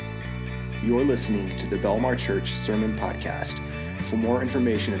You're listening to the Belmar Church Sermon Podcast. For more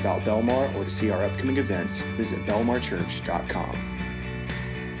information about Belmar or to see our upcoming events, visit belmarchurch.com.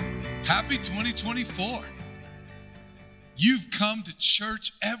 Happy 2024. You've come to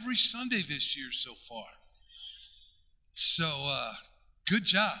church every Sunday this year so far. So, good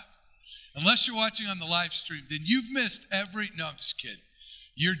job. Unless you're watching on the live stream, then you've missed no, I'm just kidding.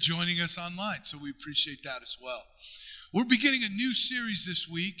 You're joining us online, so we appreciate that as well. We're beginning a new series this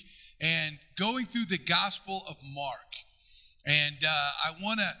week and going through the Gospel of Mark. And I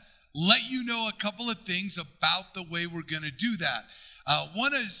want to let you know a couple of things about the way we're going to do that.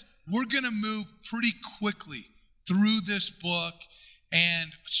 One is we're going to move pretty quickly through this book.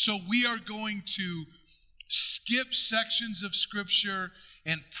 And so we are going to skip sections of Scripture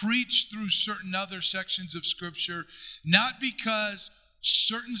and preach through certain other sections of Scripture, not because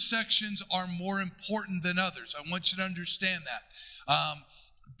certain sections are more important than others. I want you to understand that.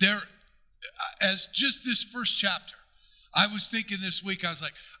 As just this first chapter, I was thinking this week, I was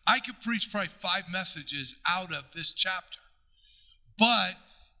like, I could preach probably 5 messages out of this chapter. But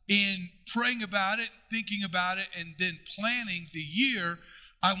in praying about it, thinking about it, and then planning the year,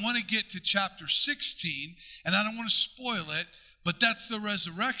 I want to get to chapter 16, and I don't want to spoil it, but that's the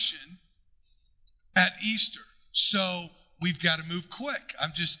resurrection at Easter. So we've got to move quick.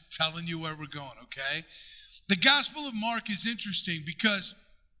 I'm just telling you where we're going, okay? The Gospel of Mark is interesting because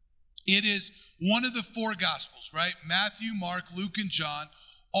it is one of the 4 Gospels, right? Matthew, Mark, Luke, and John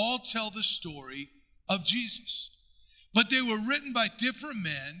all tell the story of Jesus. But they were written by different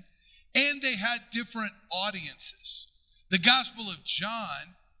men, and they had different audiences. The Gospel of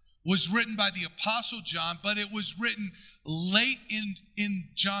John was written by the Apostle John, but it was written late in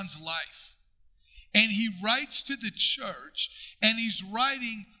John's life. And he writes to the church, and he's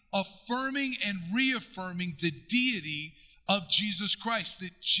writing affirming and reaffirming the deity of Jesus Christ,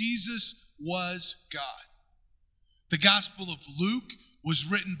 that Jesus was God. The Gospel of Luke was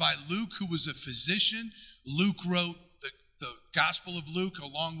written by Luke, who was a physician. Luke wrote the Gospel of Luke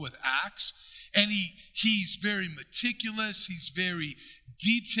along with Acts. And he's very meticulous. He's very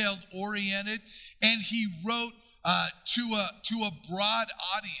detailed-oriented. And he wrote to a broad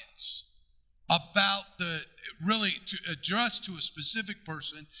audience about really to address to a specific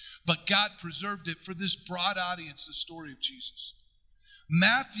person, but God preserved it for this broad audience, the story of Jesus.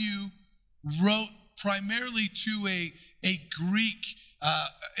 Matthew wrote primarily to a Greek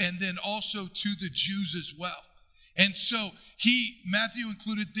and then also to the Jews as well. And so Matthew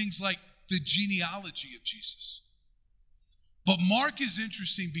included things like the genealogy of Jesus. But Mark is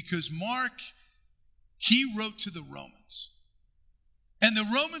interesting because Mark, he wrote to the Romans. And the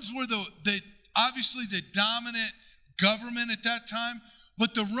Romans were obviously the dominant government at that time,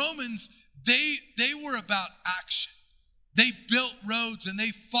 but the Romans, they were about action. They built roads and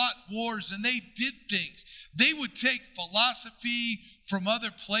they fought wars and they did things. They would take philosophy from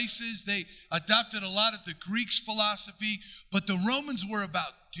other places. They adopted a lot of the Greeks' philosophy, but the Romans were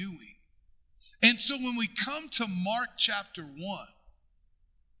about doing. And so when we come to Mark chapter 1,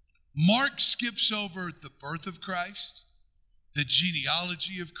 Mark skips over the birth of Christ, the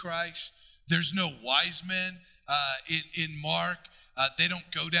genealogy of Christ. There's no wise men in Mark. They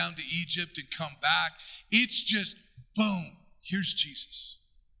don't go down to Egypt and come back. It's just, boom, here's Jesus.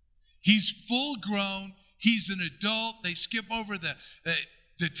 He's full grown. He's an adult. They skip over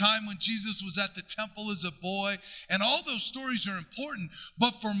the time when Jesus was at the temple as a boy. And all those stories are important.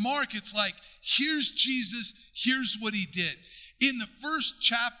 But for Mark, it's like, here's Jesus. Here's what he did. In the first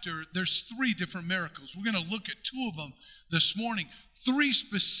chapter, there's 3 different miracles. We're going to look at 2 of them this morning. 3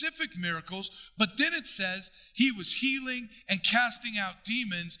 specific miracles, but then it says he was healing and casting out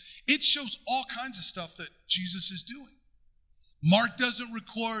demons. It shows all kinds of stuff that Jesus is doing. Mark doesn't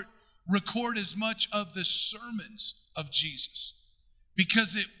record as much of the sermons of Jesus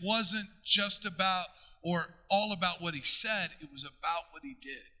because it wasn't just about or all about what he said. It was about what he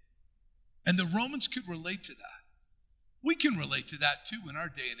did. And the Romans could relate to that. We can relate to that too in our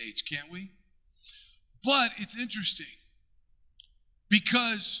day and age, can't we? But it's interesting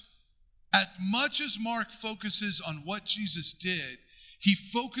because as much as Mark focuses on what Jesus did, he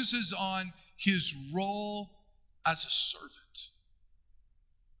focuses on his role as a servant.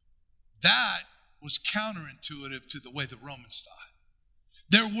 That was counterintuitive to the way the Romans thought.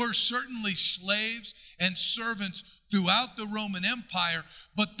 There were certainly slaves and servants throughout the Roman Empire,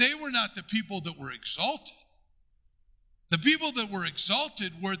 but they were not the people that were exalted. The people that were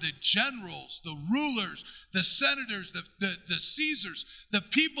exalted were the generals, the rulers, the senators, the Caesars, the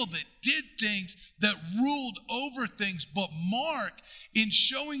people that did things, that ruled over things. But Mark, in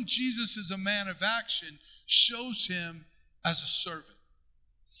showing Jesus as a man of action, shows him as a servant.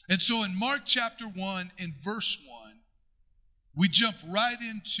 And so in Mark chapter 1 and verse 1, we jump right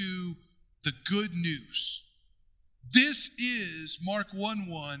into the good news. This is, Mark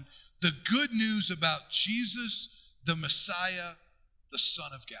 1:1, the good news about Jesus, the Messiah, the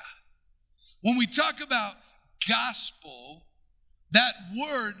Son of God. When we talk about gospel, that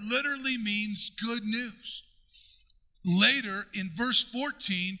word literally means good news. Later in verse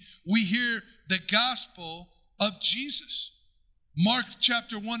 14, we hear the gospel of Jesus. Mark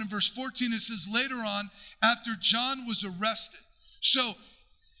chapter 1 and verse 14, it says, later on, after John was arrested. So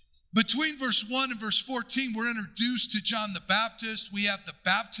between verse 1 and verse 14, we're introduced to John the Baptist. We have the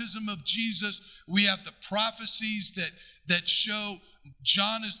baptism of Jesus. We have the prophecies that show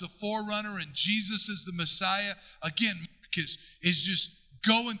John is the forerunner and Jesus is the Messiah. Again, Mark is just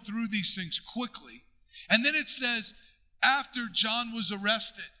going through these things quickly. And then it says, after John was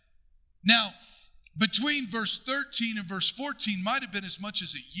arrested. Now, between verse 13 and verse 14 might have been as much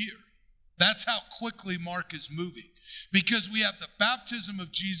as a year. That's how quickly Mark is moving. Because we have the baptism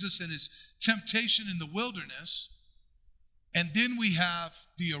of Jesus and his temptation in the wilderness. And then we have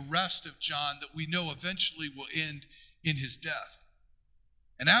the arrest of John that we know eventually will end in his death.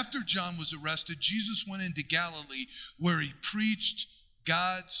 And after John was arrested, Jesus went into Galilee where he preached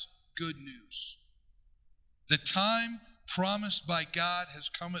God's good news. The time promised by God has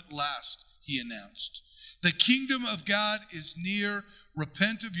come at last, he announced. The kingdom of God is near.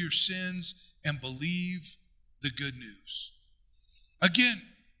 Repent of your sins and believe the good news. Again,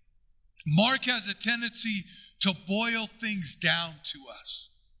 Mark has a tendency to boil things down to us.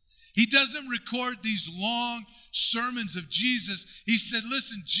 He doesn't record these long sermons of Jesus. He said,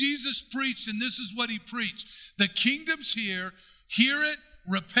 listen, Jesus preached and this is what he preached. The kingdom's here. Hear it,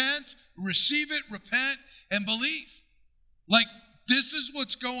 repent, receive it, repent, and believe. Like, this is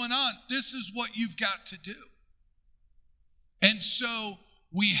what's going on. This is what you've got to do. And so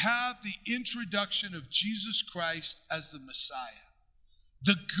we have the introduction of Jesus Christ as the Messiah.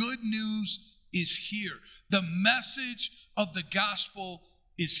 The good news is here. The message of the gospel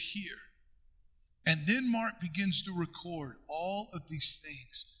is here. And then Mark begins to record all of these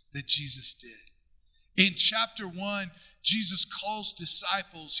things that Jesus did. In chapter 1, Jesus calls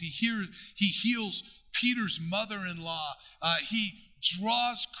disciples. He heals Peter's mother-in-law. He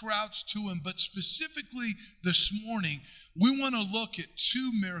draws crowds to him. But specifically this morning, we want to look at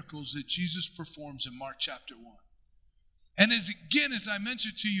two miracles that Jesus performs in Mark chapter 1. And as I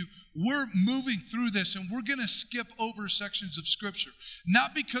mentioned to you, we're moving through this and we're going to skip over sections of Scripture.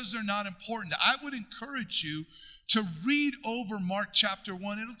 Not because they're not important. I would encourage you to read over Mark chapter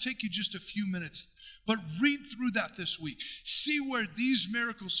 1. It'll take you just a few minutes. But read through that this week. See where these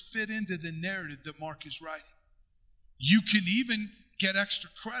miracles fit into the narrative that Mark is writing. You can even get extra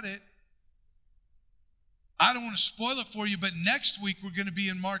credit. I don't want to spoil it for you, but next week we're going to be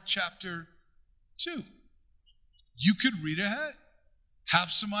in Mark chapter 2. You could read ahead.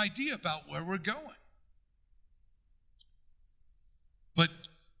 Have some idea about where we're going. But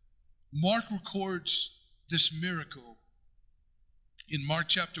Mark records this miracle in Mark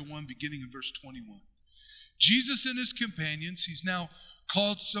chapter 1, beginning in verse 21. Jesus and his companions, he's now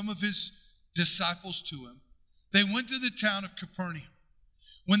called some of his disciples to him. They went to the town of Capernaum.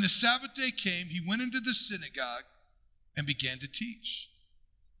 When the Sabbath day came, he went into the synagogue and began to teach.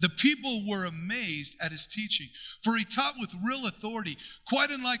 The people were amazed at his teaching, for he taught with real authority,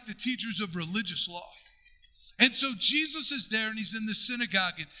 quite unlike the teachers of religious law. And so Jesus is there and he's in the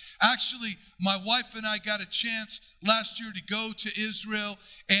synagogue. And actually, my wife and I got a chance last year to go to Israel.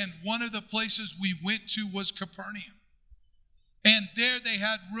 And one of the places we went to was Capernaum. And there they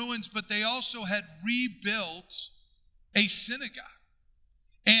had ruins, but they also had rebuilt a synagogue.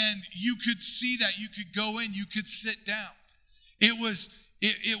 And you could see that. You could go in, you could sit down. It was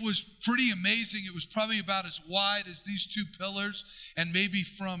pretty amazing. It was probably about as wide as these two pillars, and maybe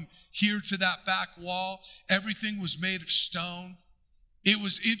from here to that back wall, everything was made of stone. It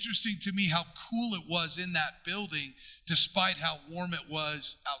was interesting to me how cool it was in that building, despite how warm it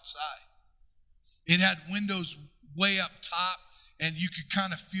was outside. It had windows way up top, and you could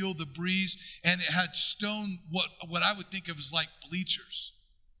kind of feel the breeze, and it had stone, what I would think of as like bleachers.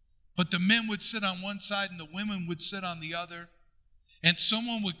 But the men would sit on one side, and the women would sit on the other. And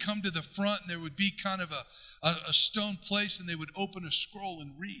someone would come to the front and there would be kind of a stone place and they would open a scroll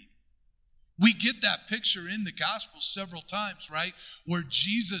and read. We get that picture in the gospel several times, right? Where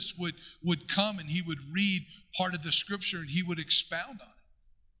Jesus would come and he would read part of the scripture and he would expound on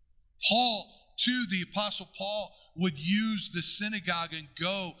it. Paul, too, the Apostle Paul, would use the synagogue and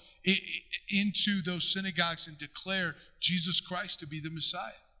go into those synagogues and declare Jesus Christ to be the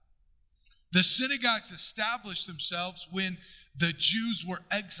Messiah. The synagogues established themselves when the Jews were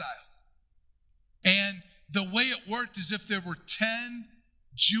exiled. And the way it worked is if there were 10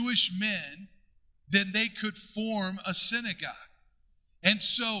 Jewish men, then they could form a synagogue. And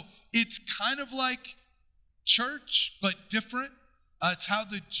so it's kind of like church, but different. It's how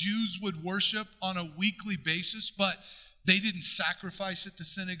the Jews would worship on a weekly basis, but they didn't sacrifice at the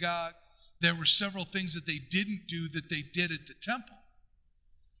synagogue. There were several things that they didn't do that they did at the temple.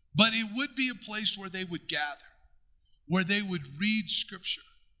 But it would be a place where they would gather, where they would read Scripture.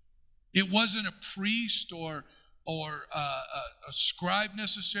 It wasn't a priest or a scribe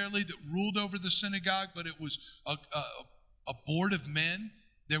necessarily that ruled over the synagogue, but it was a board of men.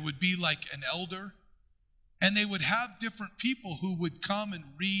 There would be like an elder, and they would have different people who would come and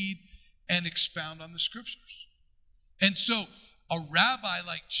read and expound on the Scriptures. And so a rabbi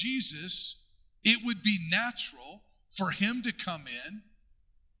like Jesus, it would be natural for him to come in,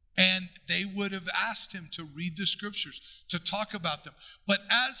 and they would have asked him to read the Scriptures, to talk about them. But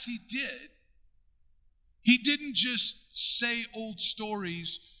as he did, he didn't just say old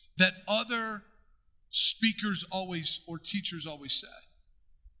stories that other speakers always or teachers always said.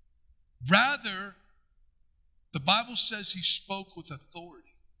 Rather, the Bible says he spoke with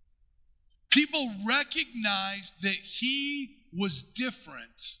authority. People recognized that he was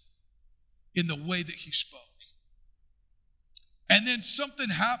different in the way that he spoke. And then something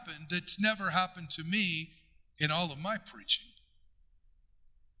happened that's never happened to me in all of my preaching.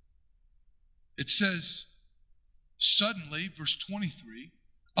 It says, suddenly, verse 23,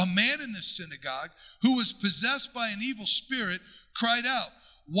 a man in the synagogue who was possessed by an evil spirit cried out,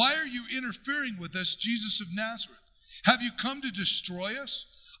 "Why are you interfering with us, Jesus of Nazareth? Have you come to destroy us?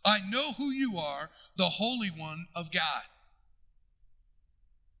 I know who you are, the Holy One of God."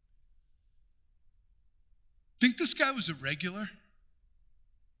 Think this guy was a regular?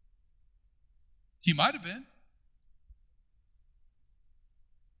 He might have been.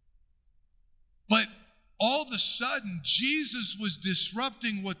 But all of a sudden, Jesus was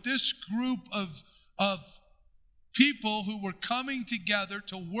disrupting what this group of people who were coming together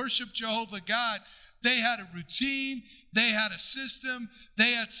to worship Jehovah God, they had a routine, they had a system,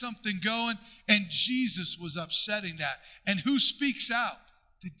 they had something going, and Jesus was upsetting that. And who speaks out?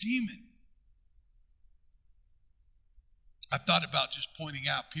 The demon. I thought about just pointing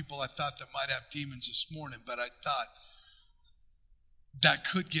out people I thought that might have demons this morning, but I thought that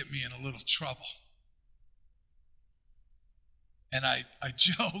could get me in a little trouble. And I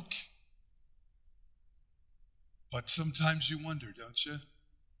joke, but sometimes you wonder, don't you?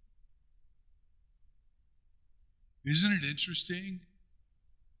 Isn't it interesting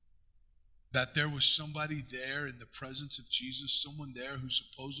that there was somebody there in the presence of Jesus, someone there who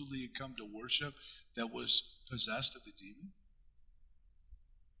supposedly had come to worship that was possessed of a demon?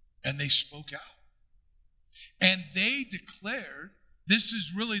 And they spoke out. And they declared, this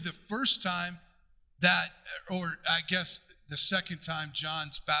is really the first time that, or I guess the second time,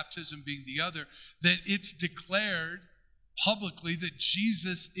 John's baptism being the other, that it's declared publicly that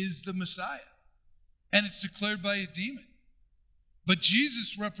Jesus is the Messiah. And it's declared by a demon. But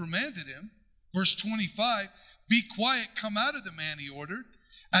Jesus reprimanded him. Verse 25, "Be quiet, come out of the man," he ordered.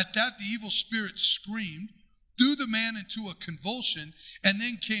 At that, the evil spirit screamed, threw the man into a convulsion, and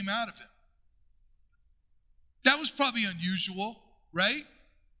then came out of him. That was probably unusual, right?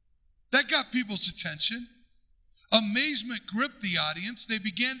 That got people's attention. Amazement gripped the audience. They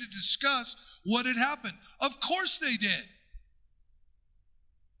began to discuss what had happened. Of course they did.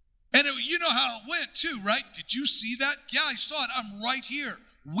 And you know how it went too, right? Did you see that? Yeah, I saw it. I'm right here.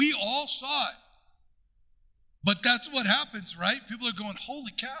 We all saw it. But that's what happens, right? People are going,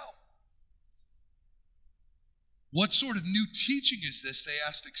 holy cow. What sort of new teaching is this? They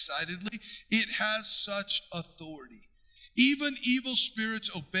asked excitedly. It has such authority. Even evil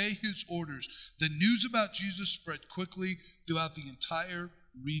spirits obey his orders. The news about Jesus spread quickly throughout the entire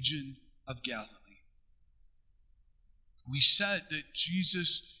region of Galilee. We said that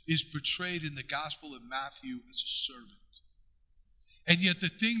Jesus is portrayed in the Gospel of Matthew as a servant. And yet the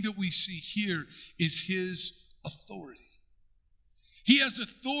thing that we see here is his authority. He has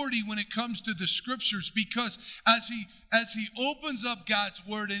authority when it comes to the Scriptures, because as he opens up God's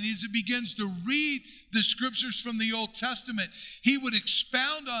Word and as he begins to read the Scriptures from the Old Testament, he would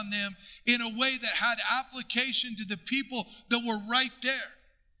expound on them in a way that had application to the people that were right there.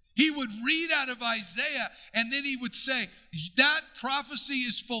 He would read out of Isaiah, and then he would say, that prophecy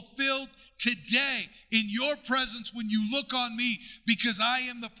is fulfilled today in your presence when you look on me, because I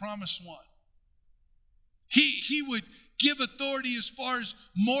am the promised one. He would give authority as far as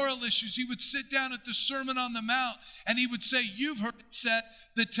moral issues. He would sit down at the Sermon on the Mount and he would say, you've heard it said,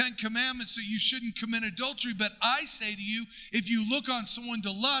 the 10 Commandments, that you shouldn't commit adultery. But I say to you, if you look on someone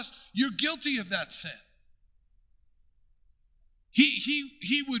to lust, you're guilty of that sin.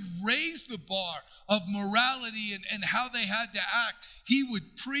 He would raise the bar of morality and how they had to act. He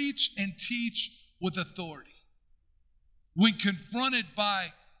would preach and teach with authority. When confronted by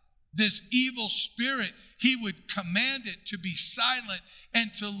this evil spirit, he would command it to be silent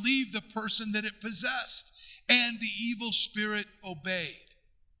and to leave the person that it possessed. And the evil spirit obeyed.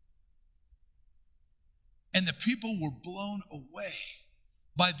 And the people were blown away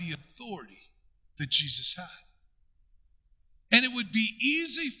by the authority that Jesus had. And it would be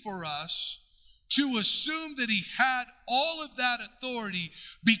easy for us to assume that he had all of that authority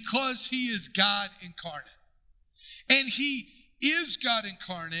because he is God incarnate. And he is God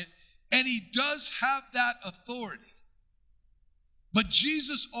incarnate, and he does have that authority. But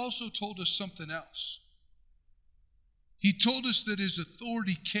Jesus also told us something else. He told us that his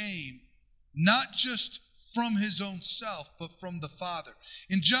authority came not just from his own self, but from the Father.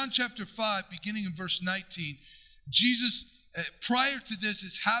 In John chapter 5, beginning in verse 19, Jesus, prior to this,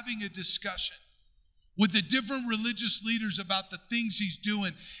 is having a discussion with the different religious leaders about the things he's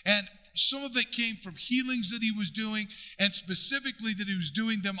doing. And some of it came from healings that he was doing, and specifically that he was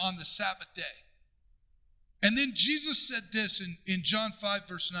doing them on the Sabbath day. And then Jesus said this in John 5,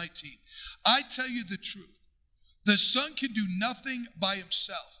 verse 19. I tell you the truth. The Son can do nothing by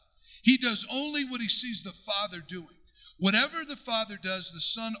himself. He does only what he sees the Father doing. Whatever the Father does, the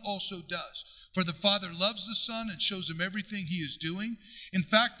Son also does. For the Father loves the Son and shows him everything he is doing. In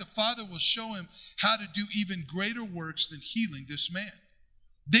fact, the Father will show him how to do even greater works than healing this man.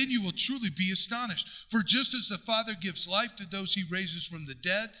 Then you will truly be astonished. For just as the Father gives life to those he raises from the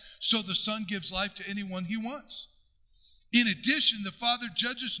dead, so the Son gives life to anyone he wants. In addition, the Father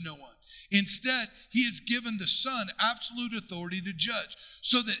judges no one. Instead, he has given the Son absolute authority to judge,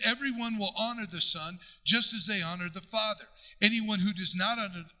 so that everyone will honor the Son just as they honor the Father. Anyone who does not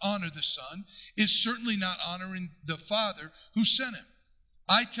honor the Son is certainly not honoring the Father who sent him.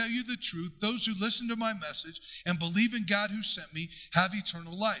 I tell you the truth, those who listen to my message and believe in God who sent me have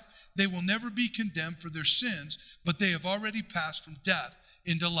eternal life. They will never be condemned for their sins, but they have already passed from death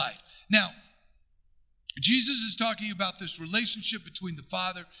into life. Now, Jesus is talking about this relationship between the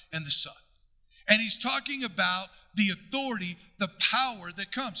Father and the Son. And he's talking about the authority, the power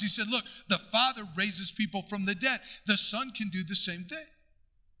that comes. He said, look, the Father raises people from the dead. The Son can do the same thing.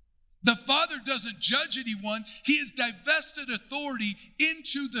 The Father doesn't judge anyone. He has divested authority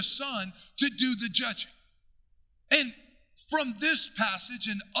into the Son to do the judging. And from this passage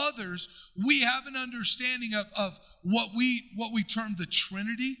and others, we have an understanding of what we term the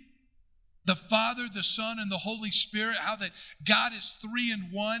Trinity. The Father, the Son, and the Holy Spirit, how that God is three in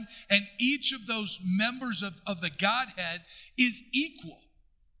one, and each of those members of the Godhead is equal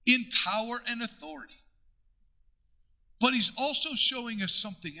in power and authority. But he's also showing us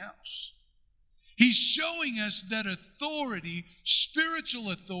something else. He's showing us that authority, spiritual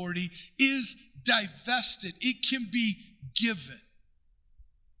authority, is divested. It can be given.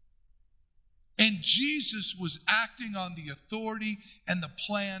 And Jesus was acting on the authority and the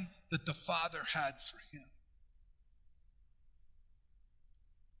plan that the Father had for him.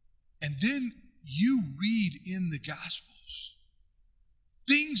 And then you read in the Gospels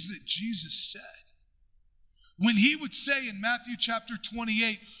things that Jesus said. When he would say in Matthew chapter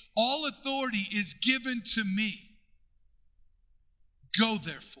 28, all authority is given to me. Go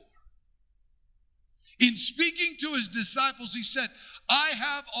therefore. In speaking to his disciples, he said, I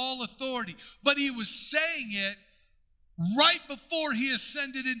have all authority. But he was saying it right before he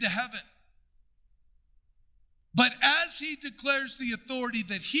ascended into heaven. But as he declares the authority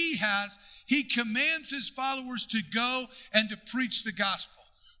that he has, he commands his followers to go and to preach the gospel.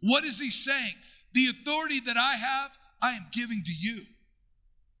 What is he saying? The authority that I have, I am giving to you.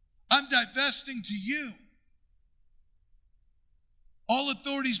 I'm divesting to you. All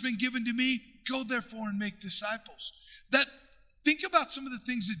authority has been given to me. Go therefore and make disciples. Think about some of the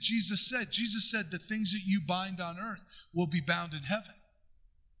things that Jesus said. Jesus said, the things that you bind on earth will be bound in heaven.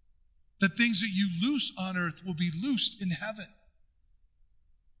 The things that you loose on earth will be loosed in heaven.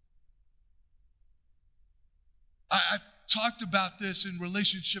 I've talked about this in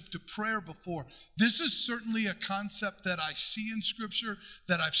relationship to prayer before. This is certainly a concept that I see in Scripture,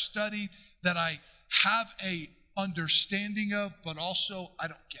 that I've studied, that I have a understanding of, but also I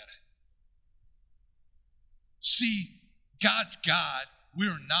don't get it. See, God's God,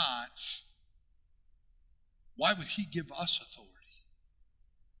 we're not. Why would he give us authority?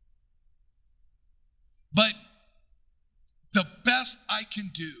 But best I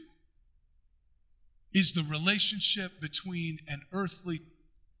can do is the relationship between an earthly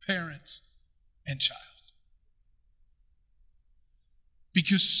parent and child.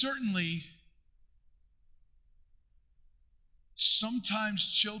 Because certainly, sometimes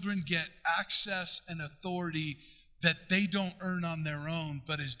children get access and authority that they don't earn on their own,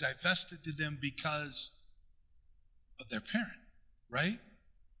 but is divested to them because of their parent, right?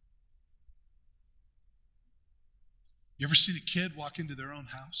 You ever seen a kid walk into their own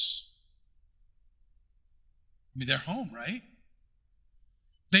house? I mean, they're home, right?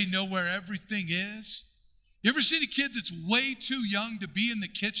 They know where everything is. You ever seen a kid that's way too young to be in the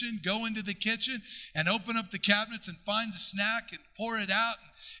kitchen, go into the kitchen and open up the cabinets and find the snack and pour it out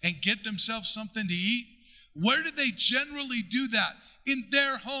and get themselves something to eat? Where do they generally do that? In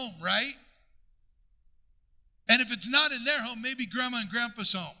their home, right? And if it's not in their home, maybe grandma and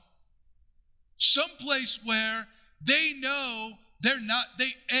grandpa's home. Someplace where they know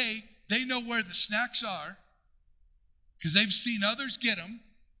they know where the snacks are because they've seen others get them.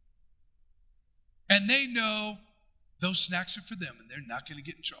 And they know those snacks are for them and they're not going to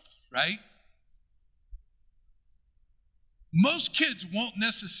get in trouble, right? Most kids won't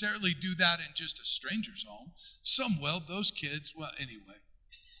necessarily do that in just a stranger's home. Some will. Those kids, well, anyway.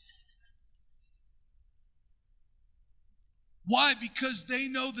 Why? Because they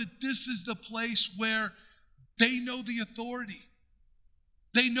know that this is the place where they know the authority.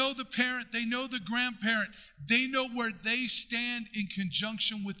 They know the parent. They know the grandparent. They know where they stand in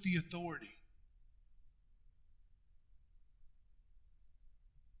conjunction with the authority.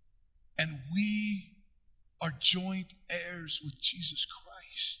 And we are joint heirs with Jesus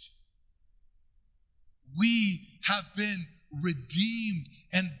Christ. We have been redeemed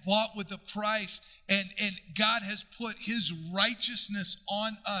and bought with a price, and God has put his righteousness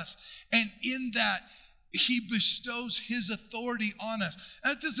on us. And in that, he bestows his authority on us.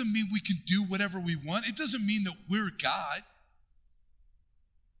 That doesn't mean we can do whatever we want. It doesn't mean that we're God.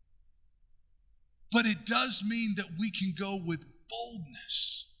 But it does mean that we can go with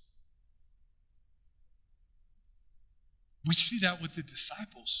boldness. We see that with the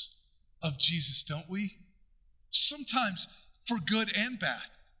disciples of Jesus, don't we? Sometimes for good and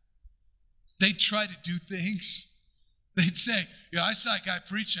bad. They'd try to do things. They'd say, I saw a guy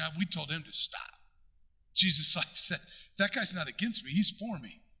preaching, we told him to stop. Jesus said, that guy's not against me, he's for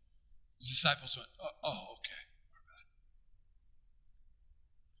me. His disciples went, oh, okay.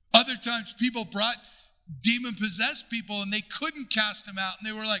 Other times people brought demon-possessed people and they couldn't cast them out. And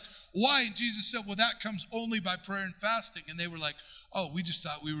they were like, why? And Jesus said, well, that comes only by prayer and fasting. And they were like, oh, we just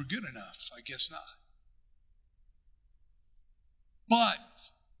thought we were good enough. I guess not. But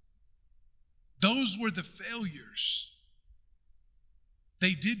those were the failures.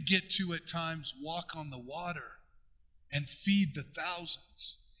 They did get to at times walk on the water and feed the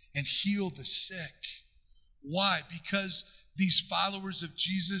thousands and heal the sick. Why? Because these followers of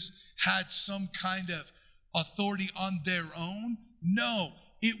Jesus had some kind of authority on their own? No,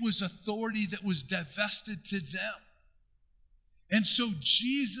 it was authority that was divested to them. And so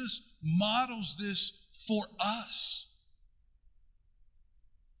Jesus models this for us.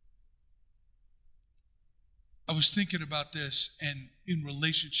 I was thinking about this and in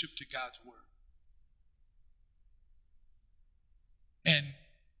relationship to God's word. And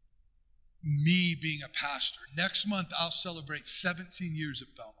me being a pastor. Next month, I'll celebrate 17 years at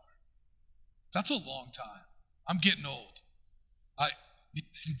Belmar. That's a long time. I'm getting old.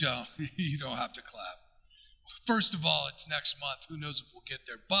 You don't have to clap. First of all, it's next month. Who knows if we'll get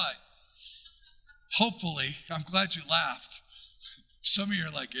there. But hopefully, I'm glad you laughed. Some of you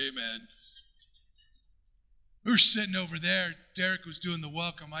are like, amen. We were sitting over there. Derek was doing the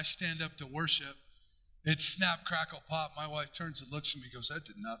welcome. I stand up to worship. It's snap, crackle, pop. My wife turns and looks at me and goes, that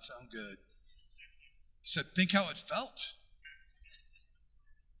did not sound good. He said, think how it felt.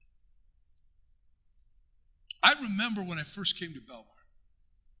 I remember when I first came to Belmar.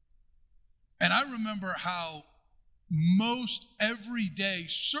 And I remember how most every day,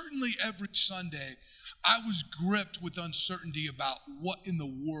 certainly every Sunday, I was gripped with uncertainty about what in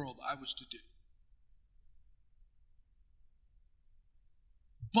the world I was to do.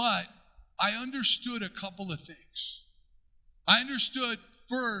 But I understood a couple of things. I understood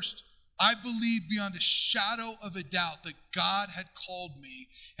first, I believed beyond a shadow of a doubt that God had called me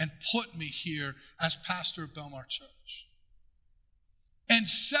and put me here as pastor of Belmar Church. And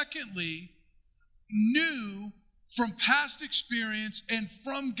secondly, knew from past experience and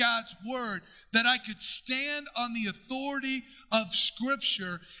from God's word, that I could stand on the authority of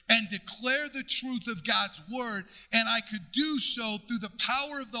Scripture and declare the truth of God's word, and I could do so through the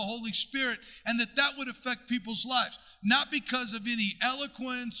power of the Holy Spirit, and that would affect people's lives, not because of any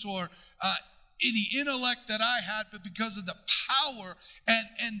eloquence or any intellect that I had, but because of the power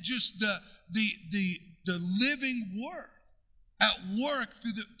and just the living word at work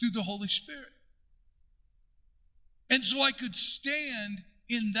through the Holy Spirit. And so I could stand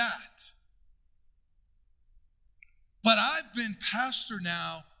in that. But I've been pastor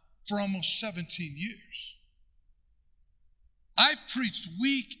now for almost 17 years. I've preached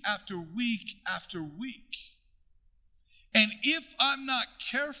week after week after week. And if I'm not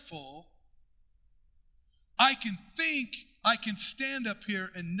careful, I can think I can stand up here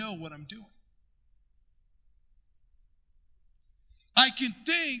and know what I'm doing. I can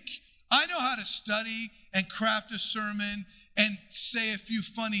think I know how to study and craft a sermon and say a few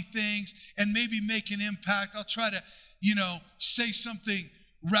funny things and maybe make an impact. I'll try to, say something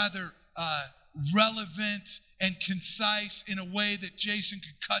rather relevant and concise in a way that Jason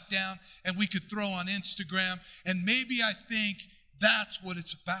could cut down and we could throw on Instagram. And maybe I think that's what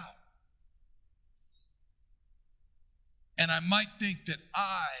it's about. And I might think that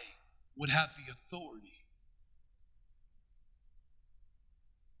I would have the authority.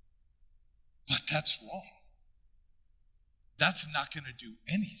 But that's wrong. That's not going to do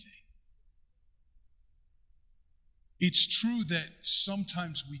anything. It's true that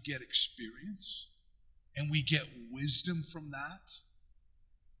sometimes we get experience and we get wisdom from that.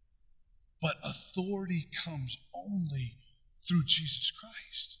 But authority comes only through Jesus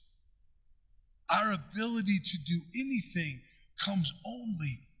Christ. Our ability to do anything comes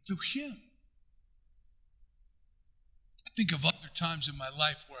only through Him. I think of other times in my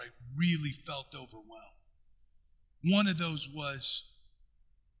life where I really felt overwhelmed. One of those was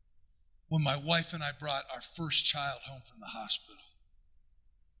when my wife and I brought our first child home from the hospital.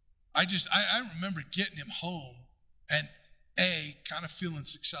 I remember getting him home and kind of feeling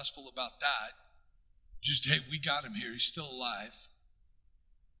successful about that. Just, hey, we got him here. He's still alive.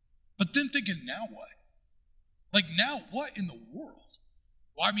 But then thinking, now what? Like, now what in the world?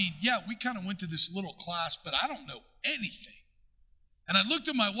 Well, I mean, yeah, we kind of went to this little class, but I don't know anything. And I looked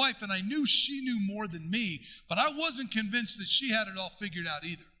at my wife and I knew she knew more than me, but I wasn't convinced that she had it all figured out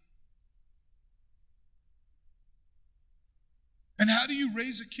either. And how do you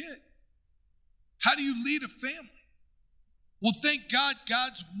raise a kid? How do you lead a family? Well, thank God,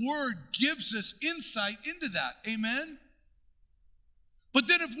 God's word gives us insight into that. Amen? But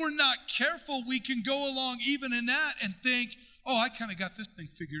then if we're not careful, we can go along even in that and think, oh, I kind of got this thing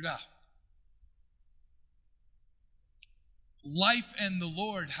figured out. Life and the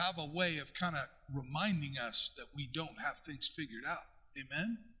Lord have a way of kind of reminding us that we don't have things figured out.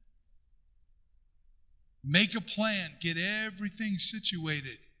 Amen? Make a plan, get everything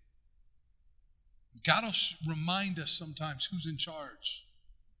situated. God will remind us sometimes who's in charge.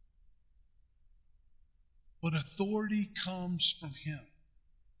 But authority comes from Him.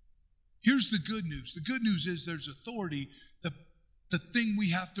 Here's the good news. The good news is there's authority. The thing we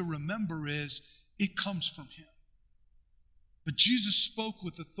have to remember is it comes from Him. But Jesus spoke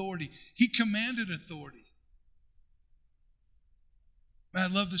with authority. He commanded authority. Man,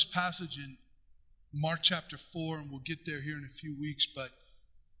 I love this passage in Mark chapter 4, and we'll get there here in a few weeks. But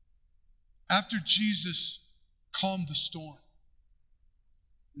after Jesus calmed the storm,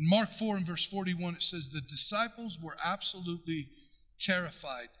 in Mark 4 and verse 41, it says, the disciples were absolutely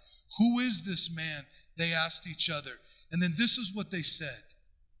terrified. Who is this man? They asked each other. And then this is what they said.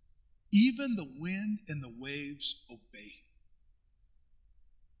 Even the wind and the waves obey him.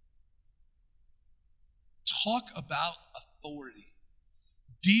 Talk about authority.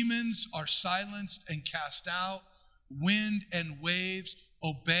 Demons are silenced and cast out. Wind and waves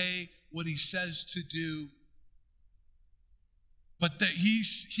obey what he says to do. But that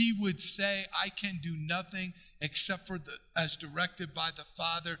he would say, I can do nothing except for as directed by the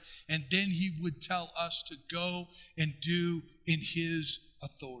Father. And then he would tell us to go and do in his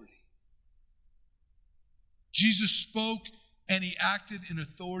authority. Jesus spoke and he acted in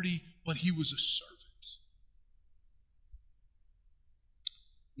authority, but he was a servant.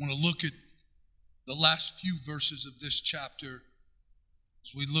 I want to look at the last few verses of this chapter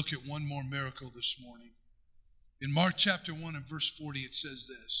as we look at one more miracle this morning. In Mark chapter 1 and verse 40, it says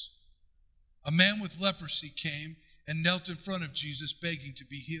this. A man with leprosy came and knelt in front of Jesus, begging to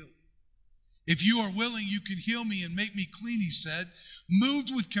be healed. If you are willing, you can heal me and make me clean, he said. Moved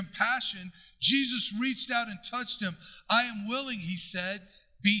with compassion, Jesus reached out and touched him. I am willing, he said,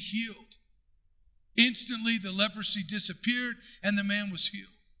 be healed. Instantly, the leprosy disappeared and the man was healed.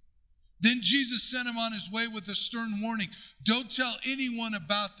 Then Jesus sent him on his way with a stern warning. Don't tell anyone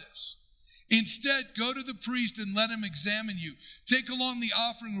about this. Instead, go to the priest and let him examine you. Take along the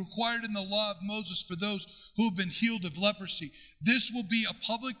offering required in the law of Moses for those who have been healed of leprosy. This will be a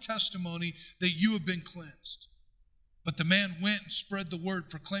public testimony that you have been cleansed. But the man went and spread the word,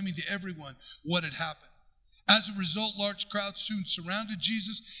 proclaiming to everyone what had happened. As a result, large crowds soon surrounded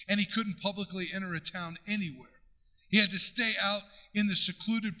Jesus, and he couldn't publicly enter a town anywhere. He had to stay out in the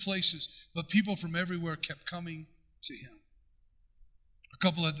secluded places, but people from everywhere kept coming to him. A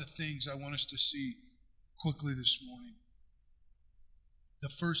couple other things I want us to see quickly this morning. The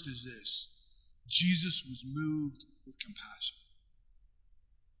first is this: Jesus was moved with compassion.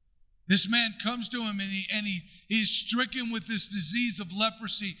 This man comes to him and he is stricken with this disease of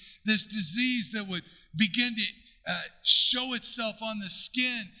leprosy, this disease that would begin to show itself on the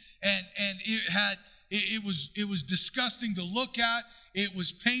skin, and it was disgusting to look at, it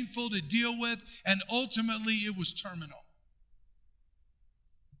was painful to deal with, and ultimately it was terminal.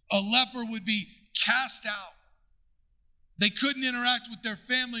 A leper would be cast out. They couldn't interact with their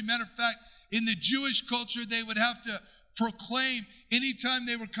family. Matter of fact, in the Jewish culture, they would have to proclaim anytime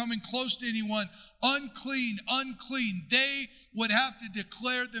they were coming close to anyone, unclean, unclean. They would have to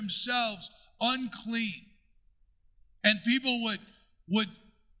declare themselves unclean. And people would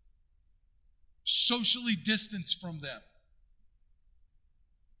socially distance from them.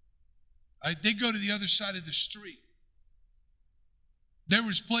 They go to the other side of the street. There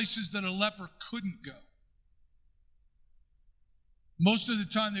was places that a leper couldn't go. Most of the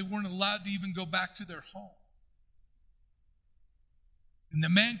time, they weren't allowed to even go back to their home. And the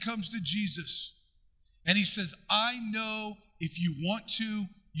man comes to Jesus, and he says, I know if you want to,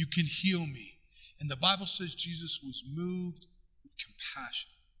 you can heal me. And the Bible says Jesus was moved with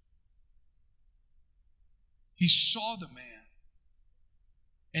compassion. He saw the man,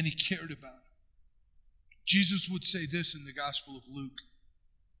 and he cared about him. Jesus would say this in the Gospel of Luke: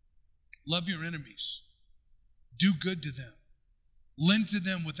 love your enemies, do good to them, lend to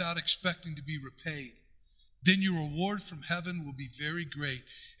them without expecting to be repaid. Then your reward from heaven will be very great,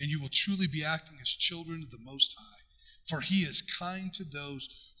 and you will truly be acting as children of the Most High. For he is kind to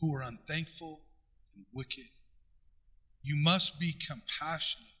those who are unthankful and wicked. You must be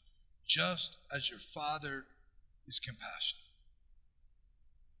compassionate, just as your Father is compassionate.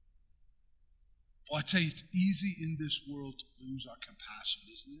 Well, I tell you, it's easy in this world to lose our compassion,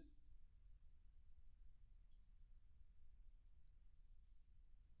 isn't it?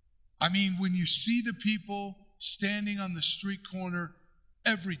 I mean, when you see the people standing on the street corner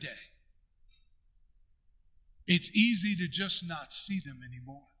every day, it's easy to just not see them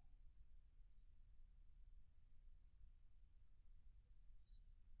anymore.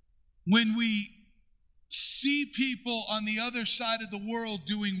 When we see people on the other side of the world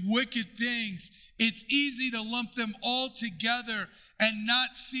doing wicked things, it's easy to lump them all together and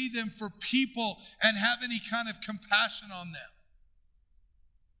not see them for people and have any kind of compassion on them.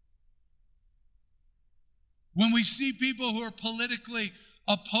 When we see people who are politically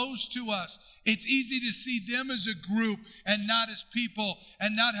opposed to us, it's easy to see them as a group and not as people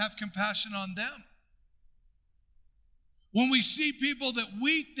and not have compassion on them. When we see people that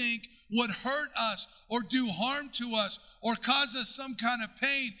we think would hurt us or do harm to us or cause us some kind of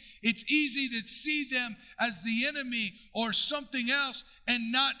pain, it's easy to see them as the enemy or something else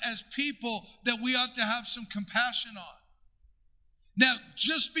and not as people that we ought to have some compassion on. Now,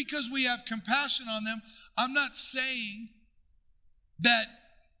 just because we have compassion on them, I'm not saying that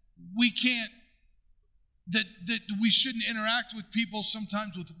we can't, that we shouldn't interact with people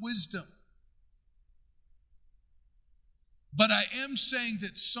sometimes with wisdom. But I am saying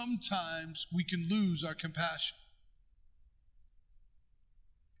that sometimes we can lose our compassion.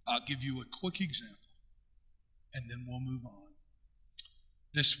 I'll give you a quick example, and then we'll move on.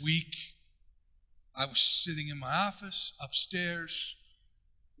 This week, I was sitting in my office upstairs.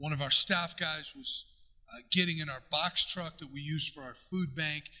 One of our staff guys was getting in our box truck that we use for our food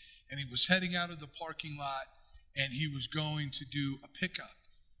bank, and he was heading out of the parking lot, and he was going to do a pickup.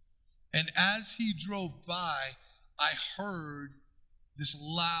 And as he drove by, I heard this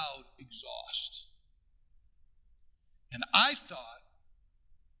loud exhaust. And I thought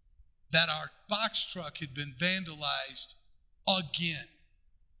that our box truck had been vandalized again.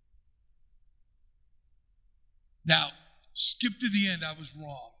 Now, skip to the end, I was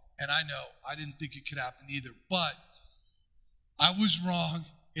wrong. And I know, I didn't think it could happen either. But I was wrong.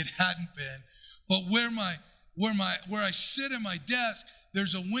 It hadn't been. But where I sit at my desk,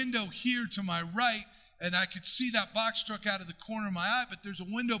 there's a window here to my right, and I could see that box truck out of the corner of my eye, but there's a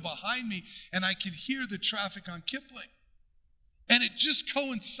window behind me, and I could hear the traffic on Kipling. And it just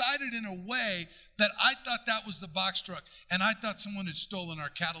coincided in a way that I thought that was the box truck, and I thought someone had stolen our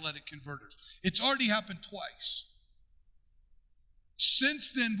catalytic converters. It's already happened twice.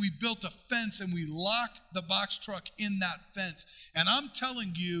 Since then, we built a fence, and we locked the box truck in that fence. And I'm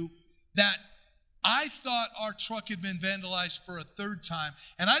telling you that I thought our truck had been vandalized for a third time,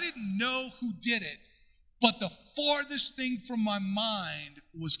 and I didn't know who did it, but the farthest thing from my mind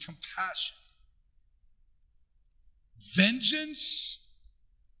was compassion. Vengeance,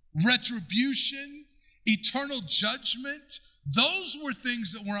 retribution, eternal judgment, those were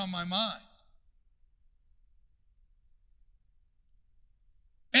things that were on my mind.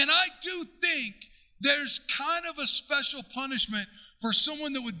 And I do think there's kind of a special punishment for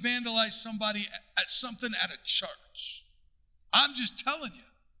someone that would vandalize somebody at something at a church. I'm just telling you.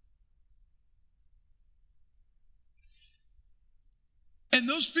 And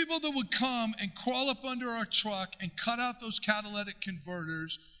those people that would come and crawl up under our truck and cut out those catalytic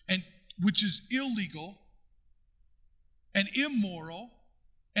converters, and which is illegal and immoral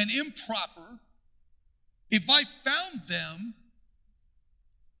and improper, if I found them,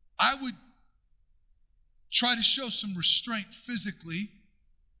 I would try to show some restraint physically.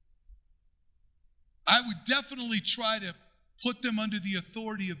 I would definitely try to put them under the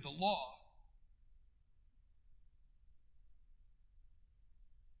authority of the law.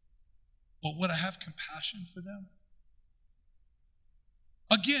 But would I have compassion for them?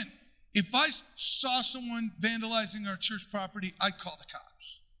 Again, if I saw someone vandalizing our church property, I'd call the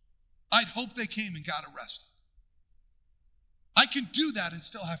cops. I'd hope they came and got arrested. I can do that and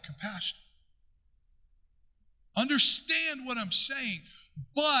still have compassion. Understand what I'm saying,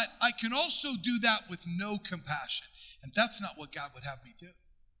 but I can also do that with no compassion. And that's not what God would have me do.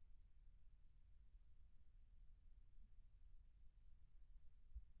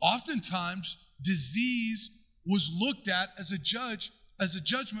 Oftentimes, disease was looked at as a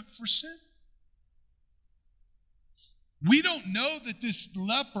judgment for sin. We don't know that this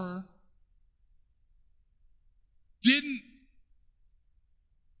leper didn't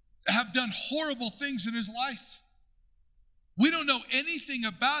have done horrible things in his life. We don't know anything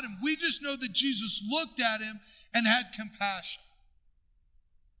about him. We just know that Jesus looked at him and had compassion.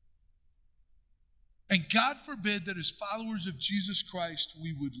 And God forbid that as followers of Jesus Christ,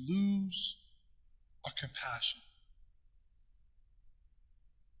 we would lose our compassion.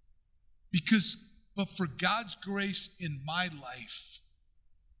 But for God's grace in my life,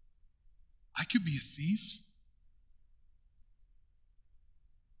 I could be a thief.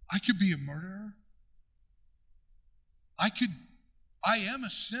 I could be a murderer. I am a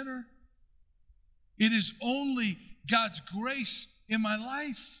sinner. It is only God's grace in my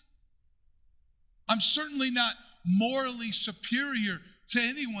life. I'm certainly not morally superior to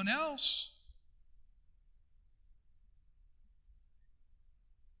anyone else.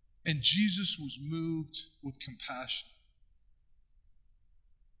 And Jesus was moved with compassion.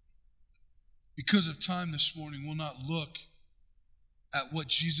 Because of time this morning, we'll not look at what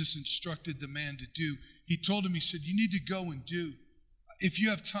Jesus instructed the man to do. He told him, he said, you need to go and do. If you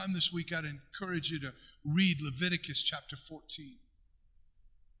have time this week, I'd encourage you to read Leviticus chapter 14.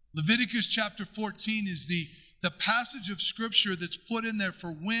 Leviticus chapter 14 is the passage of scripture that's put in there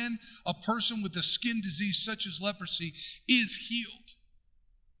for when a person with a skin disease such as leprosy is healed.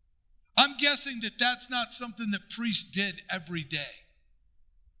 I'm guessing that that's not something that priests did every day.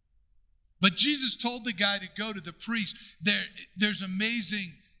 But Jesus told the guy to go to the priest. There's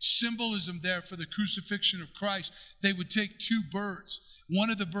amazing symbolism there for the crucifixion of Christ. They would take two birds. One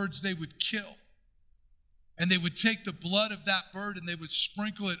of the birds they would kill. And they would take the blood of that bird and they would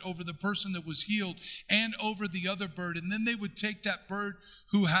sprinkle it over the person that was healed and over the other bird. And then they would take that bird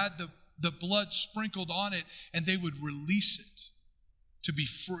who had the blood sprinkled on it and they would release it to be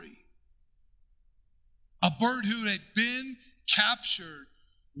free. A bird who had been captured,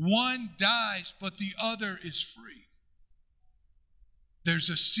 one dies, but the other is free. There's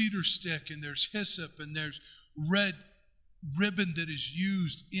a cedar stick and there's hyssop and there's red ribbon that is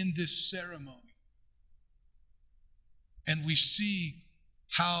used in this ceremony. And we see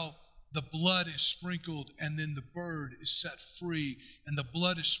how the blood is sprinkled and then the bird is set free and the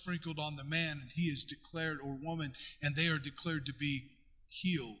blood is sprinkled on the man and he is declared, or woman, and they are declared to be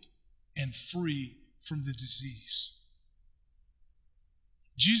healed and free from the disease.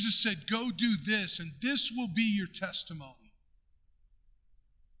 Jesus said, go do this and this will be your testimony.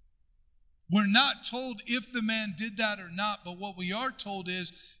 We're not told if the man did that or not, but what we are told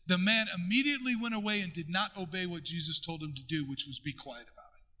is the man immediately went away and did not obey what Jesus told him to do, which was be quiet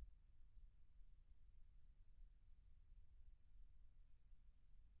about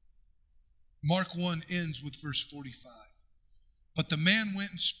Mark 1 ends with verse 45. But the man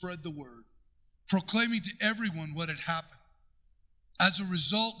went and spread the word, proclaiming to everyone what had happened. As a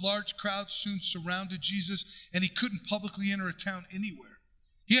result, large crowds soon surrounded Jesus, and he couldn't publicly enter a town anywhere.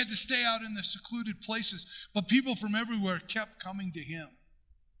 He had to stay out in the secluded places, but people from everywhere kept coming to him.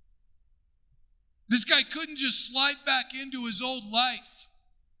 This guy couldn't just slide back into his old life.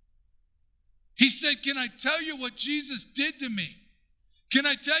 He said, "Can I tell you what Jesus did to me? Can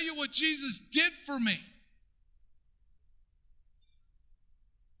I tell you what Jesus did for me?"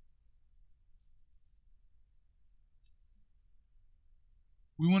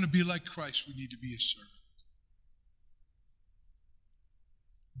 We want to be like Christ. We need to be a servant.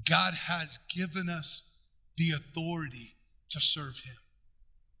 God has given us the authority to serve him.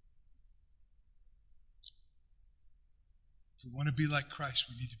 If we want to be like Christ,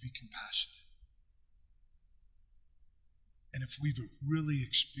 we need to be compassionate. And if we've really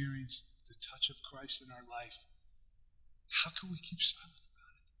experienced the touch of Christ in our life, how can we keep silent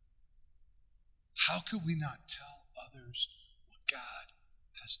about it? How can we not tell others what God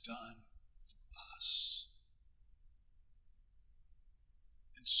has done for us?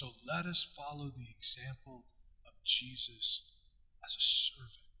 And so let us follow the example of Jesus as a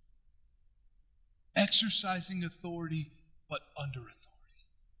servant, exercising authority but under authority,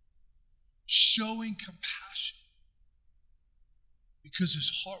 showing compassion because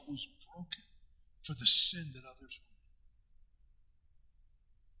his heart was broken for the sin that others were in,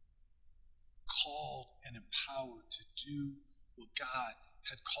 called and empowered to do what God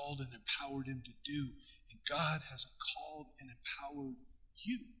had called and empowered him to do. And God has called and empowered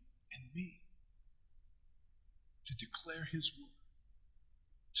you and me to declare his word,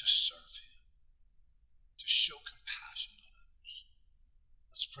 to serve him, to show compassion on others.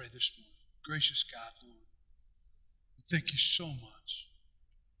 Let's pray this morning. Gracious God, Lord, we thank you so much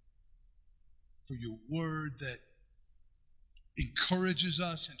for your word that encourages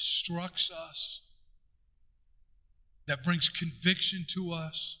us, instructs us, that brings conviction to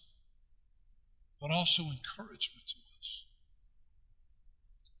us, but also encouragement to us.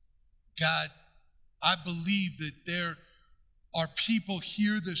 God, I believe that there are people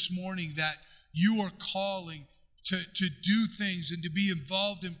here this morning that you are calling to do things and to be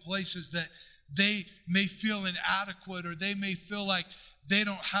involved in places that they may feel inadequate or they may feel like they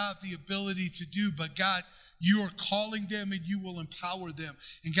don't have the ability to do. But God, you are calling them and you will empower them.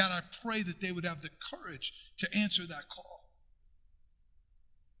 And God, I pray that they would have the courage to answer that call.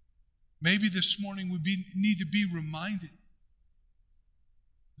 Maybe this morning we need to be reminded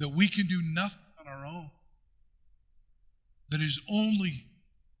that we can do nothing on our own. That it is only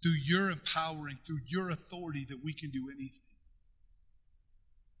through your empowering, through your authority that we can do anything.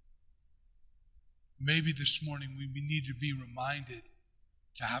 Maybe this morning we need to be reminded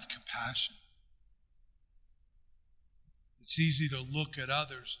to have compassion. It's easy to look at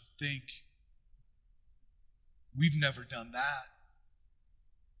others and think, we've never done that.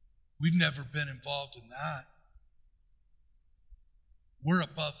 We've never been involved in that. We're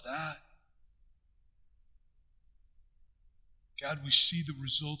above that. God, we see the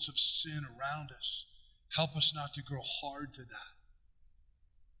results of sin around us. Help us not to grow hard to that.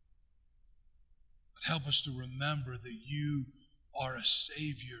 But help us to remember that you are a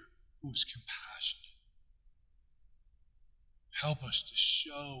Savior who is compassionate. Help us to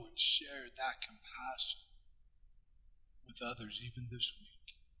show and share that compassion with others even this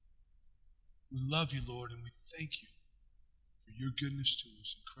week. We love you, Lord, and we thank you for your goodness to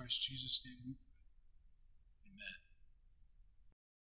us. In Christ Jesus' name we pray. Amen.